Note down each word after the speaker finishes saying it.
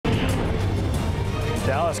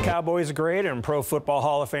Dallas Cowboys great and Pro Football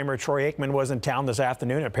Hall of Famer Troy Aikman was in town this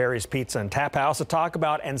afternoon at Perry's Pizza and Tap House to talk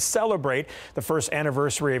about and celebrate the first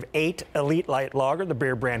anniversary of 8 Elite Light Lager, the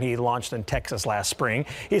beer brand he launched in Texas last spring.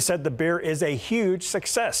 He said the beer is a huge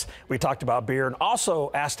success. We talked about beer and also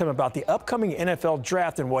asked him about the upcoming NFL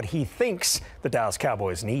draft and what he thinks the Dallas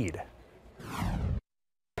Cowboys need.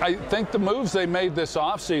 I think the moves they made this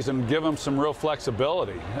offseason give them some real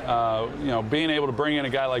flexibility. Being able to bring in a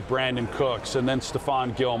guy like Brandon Cooks and then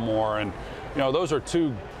Stephon Gilmore, and those are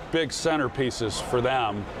two big centerpieces for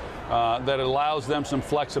them that allows them some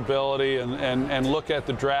flexibility and look at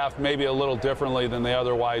the draft maybe a little differently than they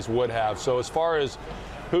otherwise would have. So as far as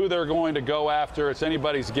who they're going to go after, it's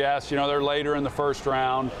anybody's guess. They're later in the first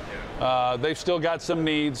round. They've still got some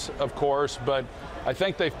needs, of course, but I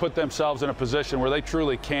think they've put themselves in a position where they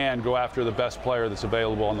truly can go after the best player that's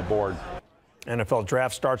available on the board. NFL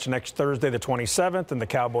draft starts next Thursday, the 27th, and the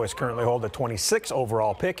Cowboys currently hold the 26th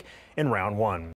overall pick in round 1.